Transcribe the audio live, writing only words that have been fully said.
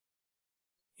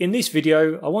In this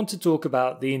video, I want to talk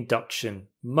about the induction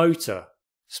motor.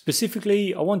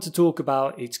 Specifically, I want to talk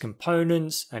about its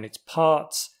components and its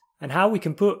parts and how we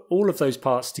can put all of those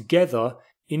parts together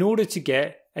in order to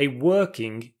get a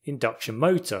working induction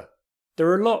motor. There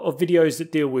are a lot of videos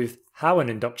that deal with how an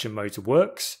induction motor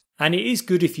works, and it is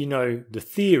good if you know the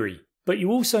theory, but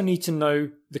you also need to know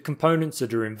the components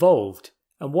that are involved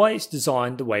and why it's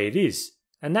designed the way it is.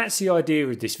 And that's the idea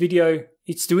of this video.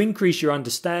 It's to increase your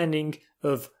understanding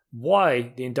of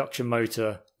why the induction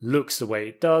motor looks the way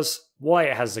it does, why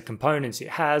it has the components it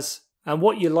has, and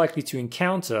what you're likely to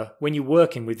encounter when you're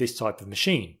working with this type of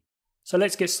machine. So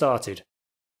let's get started.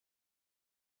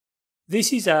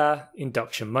 This is our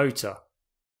induction motor.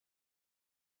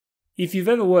 If you've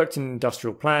ever worked in an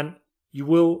industrial plant, you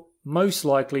will most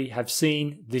likely have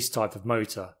seen this type of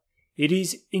motor. It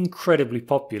is incredibly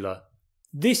popular.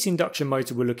 This induction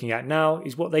motor we're looking at now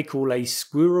is what they call a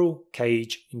squirrel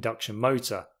cage induction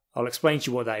motor. I'll explain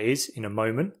to you what that is in a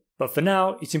moment, but for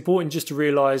now it's important just to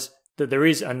realise that there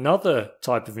is another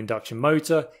type of induction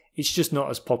motor, it's just not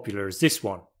as popular as this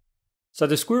one. So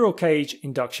the squirrel cage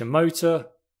induction motor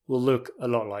will look a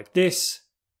lot like this.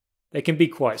 They can be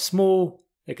quite small,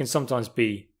 they can sometimes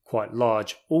be quite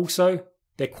large also.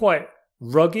 They're quite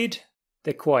rugged,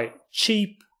 they're quite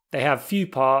cheap, they have few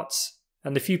parts,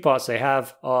 and the few parts they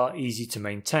have are easy to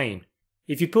maintain.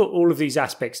 If you put all of these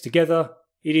aspects together,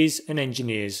 it is an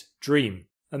engineer's dream.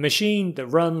 A machine that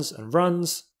runs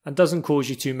and doesn't cause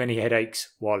you too many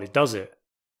headaches while it does it.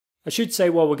 I should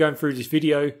say while we're going through this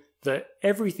video that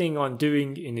everything I'm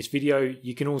doing in this video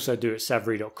you can also do at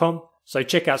saVRee.com, so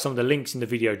check out some of the links in the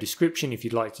video description if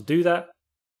you'd like to do that.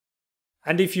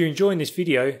 And if you're enjoying this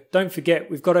video, don't forget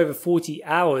we've got over 40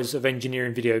 hours of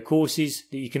engineering video courses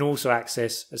that you can also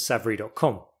access at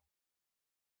saVRee.com.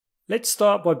 Let's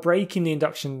start by breaking the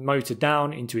induction motor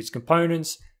down into its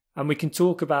components, and we can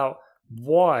talk about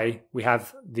why we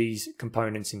have these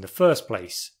components in the first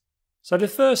place. So the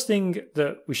first thing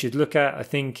that we should look at, I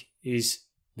think, is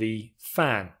the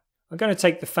fan. I'm going to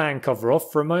take the fan cover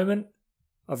off for a moment.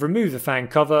 I've removed the fan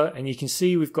cover and you can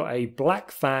see we've got a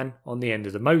black fan on the end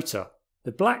of the motor.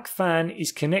 The black fan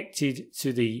is connected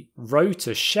to the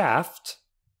rotor shaft.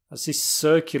 That's this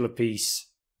circular piece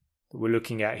that we're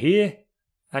looking at here.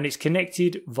 And it's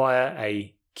connected via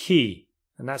a key.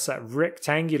 And that's that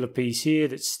rectangular piece here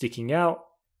that's sticking out.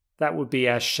 That would be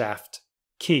our shaft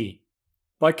key.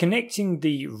 By connecting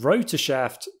the rotor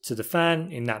shaft to the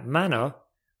fan in that manner,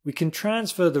 we can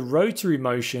transfer the rotary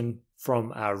motion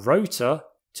from our rotor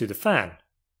to the fan.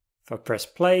 If I press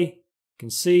play, you can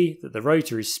see that the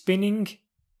rotor is spinning. You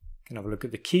can have a look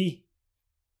at the key.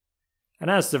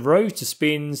 And as the rotor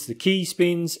spins, the key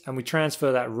spins, and we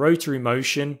transfer that rotary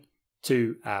motion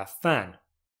to our fan.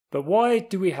 But why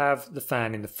do we have the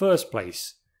fan in the first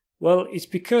place? Well, it's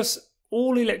because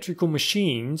all electrical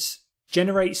machines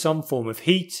generate some form of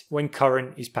heat when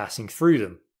current is passing through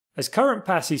them. As current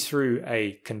passes through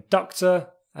a conductor,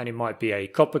 and it might be a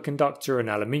copper conductor, an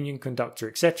aluminium conductor,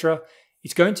 etc.,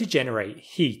 it's going to generate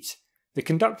heat. The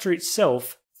conductor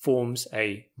itself forms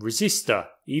a resistor,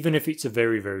 even if it's a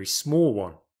very, very small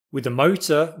one. With a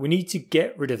motor, we need to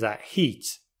get rid of that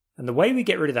heat. And the way we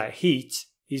get rid of that heat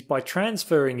is by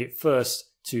transferring it first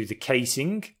to the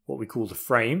casing, what we call the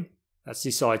frame. That's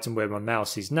this item where my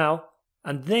mouse is now.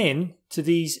 And then to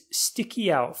these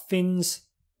sticky out fins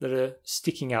that are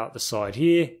sticking out the side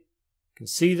here. You can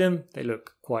see them. They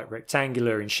look quite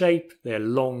rectangular in shape. They're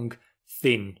long,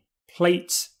 thin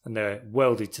plates and they're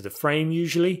welded to the frame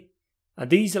usually. And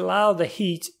these allow the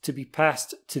heat to be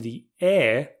passed to the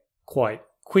air quite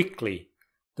quickly.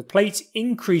 The plates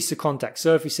increase the contact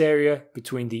surface area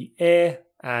between the air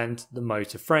and the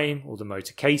motor frame or the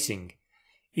motor casing.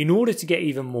 In order to get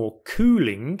even more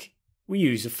cooling, we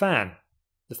use a fan.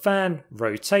 The fan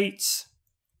rotates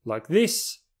like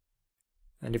this.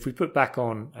 And if we put back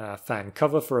on our fan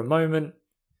cover for a moment,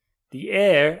 the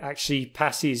air actually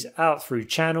passes out through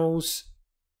channels.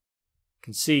 You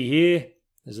can see here,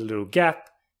 there's a little gap,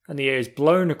 and the air is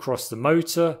blown across the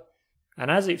motor. And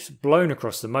as it's blown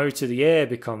across the motor, the air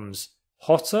becomes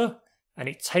hotter and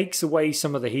it takes away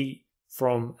some of the heat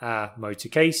from our motor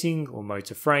casing or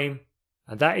motor frame.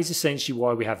 And that is essentially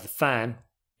why we have the fan.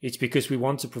 It's because we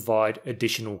want to provide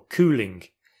additional cooling.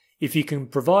 If you can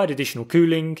provide additional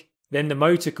cooling, then the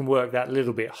motor can work that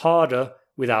little bit harder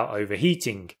without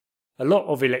overheating. A lot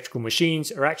of electrical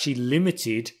machines are actually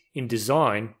limited in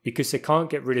design because they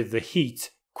can't get rid of the heat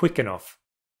quick enough.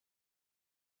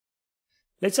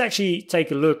 Let's actually take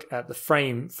a look at the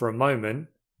frame for a moment.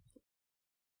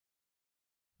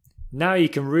 Now you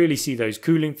can really see those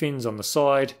cooling fins on the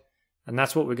side, and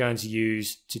that's what we're going to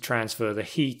use to transfer the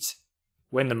heat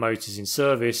when the motor's in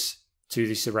service to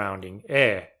the surrounding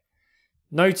air.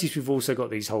 Notice we've also got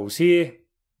these holes here.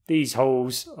 These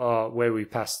holes are where we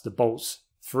pass the bolts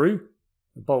through.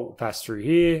 The bolt will pass through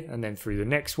here and then through the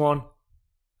next one.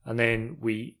 And then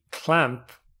we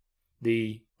clamp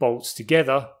the bolts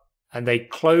together and they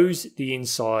close the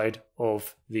inside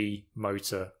of the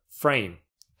motor frame.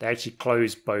 They actually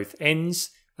close both ends,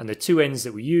 and the two ends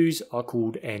that we use are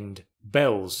called end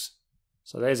bells.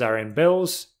 So there's our end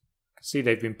bells. You can see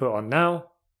they've been put on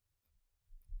now.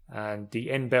 And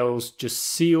the end bells just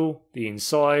seal the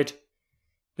inside.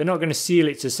 They're not going to seal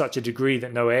it to such a degree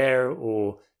that no air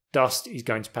or dust is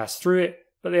going to pass through it,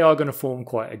 but they are going to form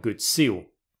quite a good seal.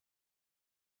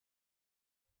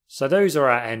 So those are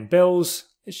our end bells.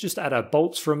 Let's just add our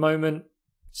bolts for a moment.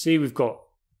 See, we've got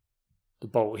the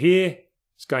bolt here.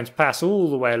 It's going to pass all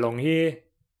the way along here.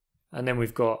 And then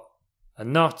we've got a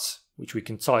nut, which we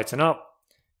can tighten up.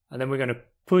 And then we're going to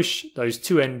push those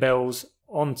two end bells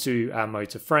onto our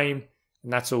motor frame.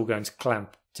 And that's all going to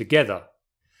clamp together.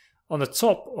 On the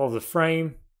top of the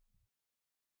frame,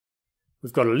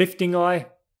 we've got a lifting eye.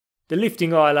 The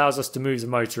lifting eye allows us to move the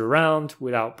motor around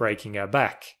without breaking our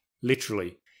back,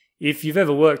 literally. If you've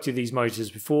ever worked with these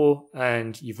motors before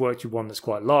and you've worked with one that's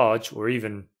quite large, or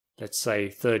even let's say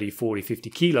 30, 40, 50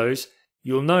 kilos,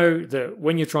 you'll know that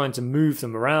when you're trying to move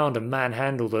them around and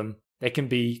manhandle them, they can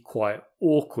be quite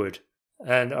awkward.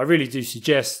 And I really do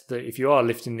suggest that if you are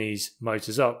lifting these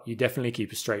motors up, you definitely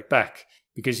keep a straight back,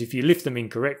 because if you lift them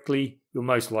incorrectly, you're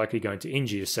most likely going to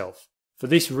injure yourself. For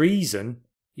this reason,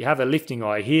 you have a lifting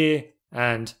eye here,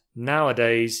 and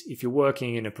nowadays, if you're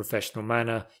working in a professional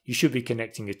manner, you should be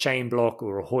connecting a chain block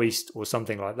or a hoist or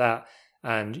something like that,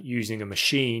 and using a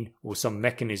machine or some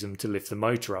mechanism to lift the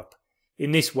motor up.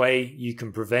 In this way, you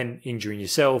can prevent injuring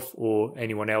yourself or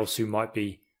anyone else who might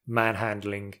be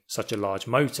manhandling such a large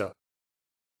motor.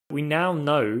 We now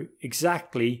know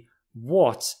exactly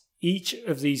what each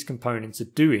of these components are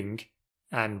doing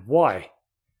and why.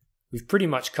 We've pretty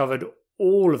much covered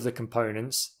all of the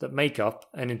components that make up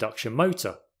an induction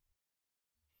motor.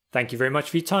 Thank you very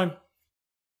much for your time.